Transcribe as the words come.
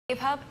A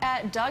pup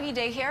at Doggy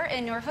Daycare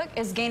in Norfolk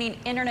is gaining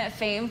internet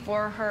fame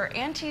for her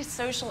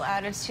antisocial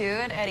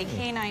attitude at a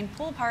canine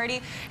pool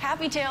party.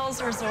 Happy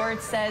Tales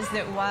Resort says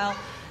that while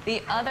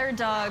the other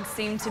dogs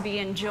seem to be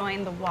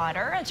enjoying the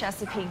water, a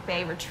Chesapeake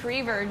Bay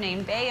retriever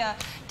named Bea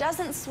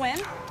doesn't swim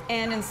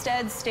and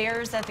instead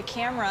stares at the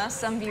camera.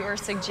 Some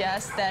viewers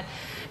suggest that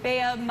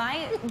Bea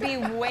might be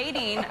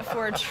waiting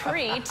for a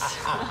treat.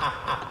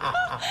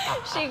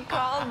 She's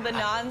called the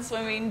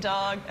non-swimming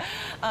dog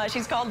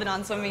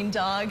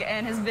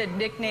and has been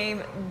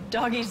nicknamed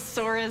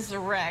Doggysaurus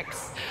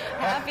Rex.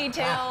 Happy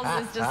Tales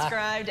is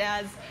described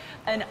as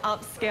an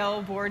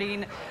upscale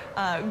boarding,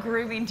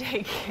 grooming,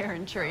 daycare,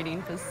 and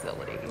training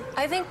facility.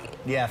 I think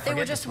they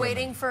were just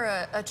waiting for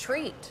a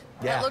treat.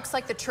 Yeah. It looks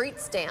like the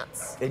treats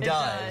dance. It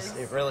does.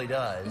 It really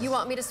does. You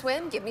want me to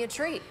swim? Give me a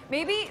treat.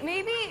 Maybe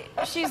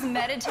she's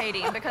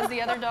meditating because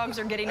the other dogs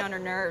are getting on her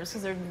nerves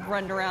because they're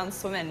running around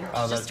swimming.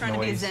 Oh, She's just trying to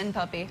be a zen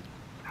puppy.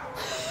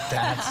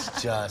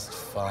 That's just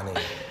funny.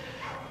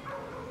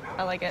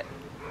 I like it.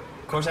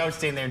 Of course, I would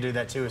stand there and do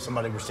that too if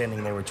somebody were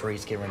standing there with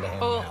treats getting ready to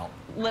hand them out.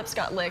 Lips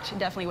got licked.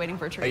 Definitely waiting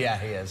for a treat. Oh, yeah,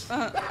 he is.